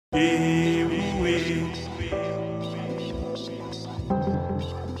Travelling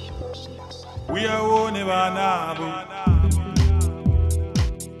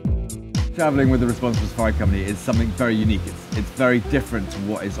with the Responsible Safari Company is something very unique. It's very different to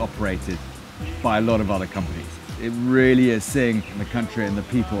what is operated by a lot of other companies. It really is seeing the country and the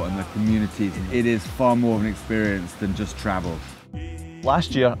people and the communities. It is far more of an experience than just travel.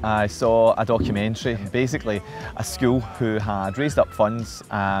 Last year I saw a documentary, basically a school who had raised up funds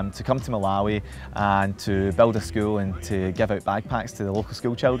to come to Malawi and to build a school and to give out backpacks to the local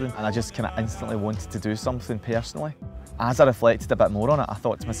school children, and I just kind of instantly wanted to do something personally. As I reflected a bit more on it, I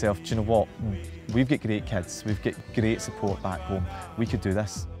thought to myself, do you know what, we've got great kids, we've got great support back home, we could do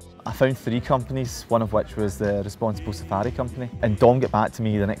this. I found 3 companies, one of which was the Responsible Safari Company, and Dom got back to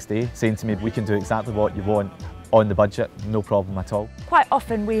me the next day saying to me, we can do exactly what you want on the budget, no problem at all. Quite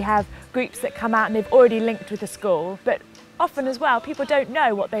often we have groups that come out and they've already linked with the school, but often as well people don't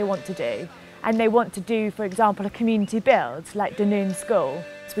know what they want to do, and they want to do, for example, a community build like Dunoon School.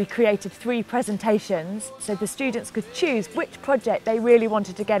 So we created 3 presentations so the students could choose which project they really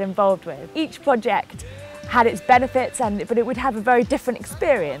wanted to get involved with. Each project had its benefits, but it would have a very different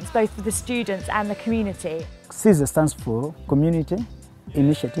experience both for the students and the community. CISA stands for Community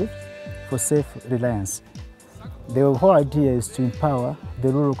Initiative for Safe Reliance. The whole idea is to empower the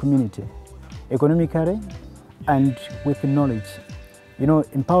rural community economically and with knowledge. You know,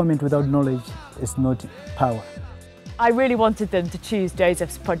 empowerment without knowledge is not power. I really wanted them to choose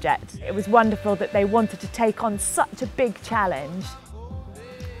Joseph's project. It was wonderful that they wanted to take on such a big challenge.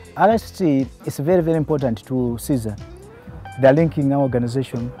 RST is very, very important to CISA. They're linking our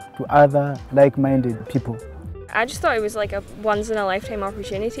organization to other like-minded people. I just thought it was like a once-in-a-lifetime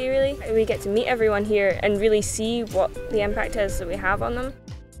opportunity, really. We get to meet everyone here and really see what the impact is that we have on them.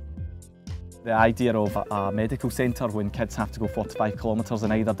 The idea of a medical centre when kids have to go 45 kilometres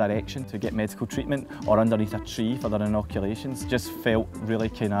in either direction to get medical treatment or underneath a tree for their inoculations just felt really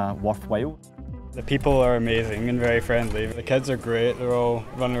kind of worthwhile. The people are amazing and very friendly. The kids are great, they're all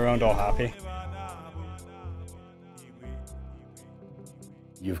running around all happy.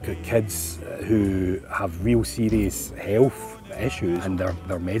 You've got kids who have real serious health issues and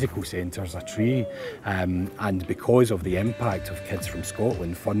their medical centre's a tree, and because of the impact of Kids from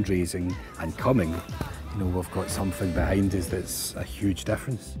Scotland fundraising and coming, you know, we've got something behind us that's a huge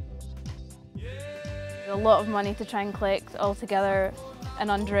difference. A lot of money to try and collect all together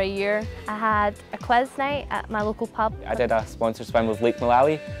in under a year. I had a quiz night at my local pub. I did a sponsored swim with Lake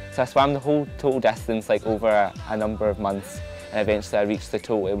Malawi, so I swam the whole total distance like over a number of months, and eventually I reached the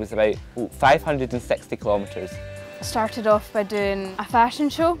total. It was about 560 kilometres. I started off by doing a fashion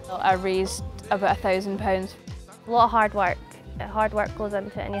show. I raised about £1,000. A lot of hard work goes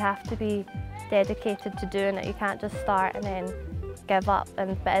into it, and you have to be dedicated to doing it. You can't just start and then give up, but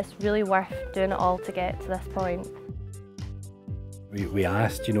it's really worth doing it all to get to this point. We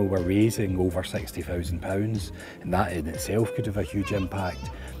asked, you know, we're raising over £60,000, and that in itself could have a huge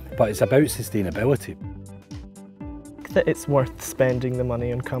impact, but it's about sustainability. That it's worth spending the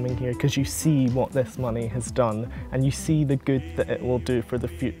money on coming here because you see what this money has done and you see the good that it will do for the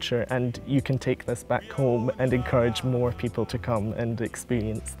future, and you can take this back home and encourage more people to come and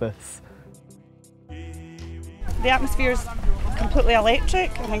experience this. The atmosphere is completely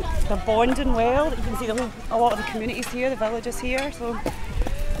electric. I think they're bonding well. You can see a lot of the communities here, the villages here, so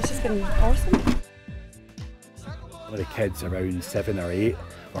it's just been awesome. One of the kids around 7 or 8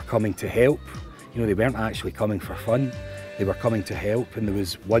 were coming to help. You know, they weren't actually coming for fun, they were coming to help, and there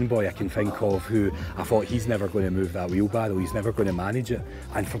was one boy I can think of who I thought, he's never going to move that wheelbarrow, he's never going to manage it.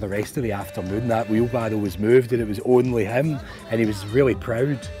 And for the rest of the afternoon that wheelbarrow was moved and it was only him, and he was really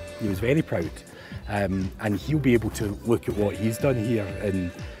proud, he was very proud. And he'll be able to look at what he's done here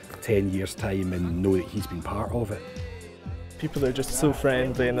in 10 years' time and know that he's been part of it. People are just so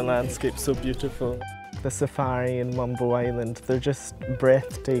friendly and the landscape's so beautiful. The safari in Mumbo Island, they're just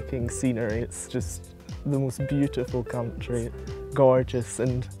breathtaking scenery. It's just the most beautiful country, gorgeous,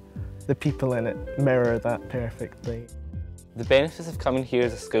 and the people in it mirror that perfectly. The benefits of coming here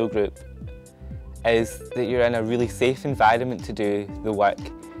as a school group is that you're in a really safe environment to do the work.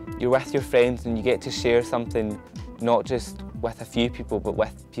 You're with your friends and you get to share something not just with a few people but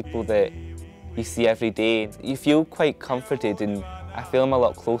with people that you see every day. You feel quite comforted, and I feel I'm a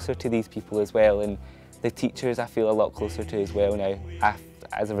lot closer to these people as well, and the teachers I feel a lot closer to as well now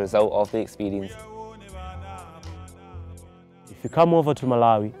as a result of the experience. If you come over to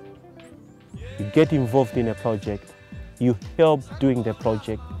Malawi, you get involved in a project, you help doing the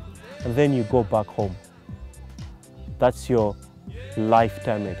project, and then you go back home. That's your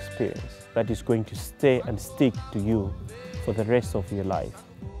lifetime experience that is going to stay and stick to you for the rest of your life.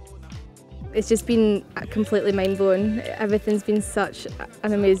 It's just been completely mind-blowing. Everything's been such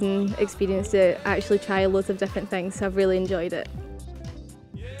an amazing experience to actually try loads of different things, so I've really enjoyed it.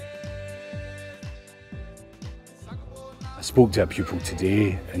 I spoke to a pupil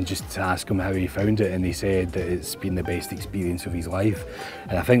today and just to ask him how he found it, and he said that it's been the best experience of his life.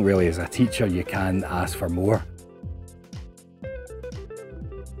 And I think really as a teacher you can ask for more.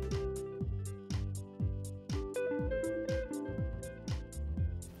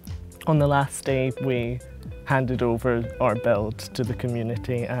 On the last day we handed over our build to the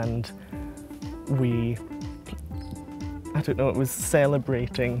community, and it was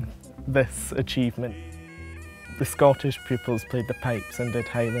celebrating this achievement. The Scottish pupils played the pipes and did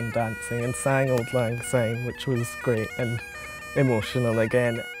Highland dancing and sang Auld Lang Syne, which was great and emotional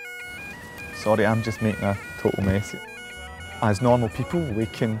again. Sorry, I'm just making a total mess. As normal people, we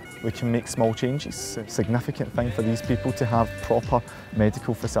can make small changes. It's a significant thing for these people to have proper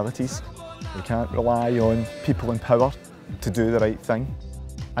medical facilities. We can't rely on people in power to do the right thing.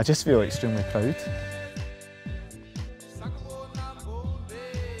 I just feel extremely proud.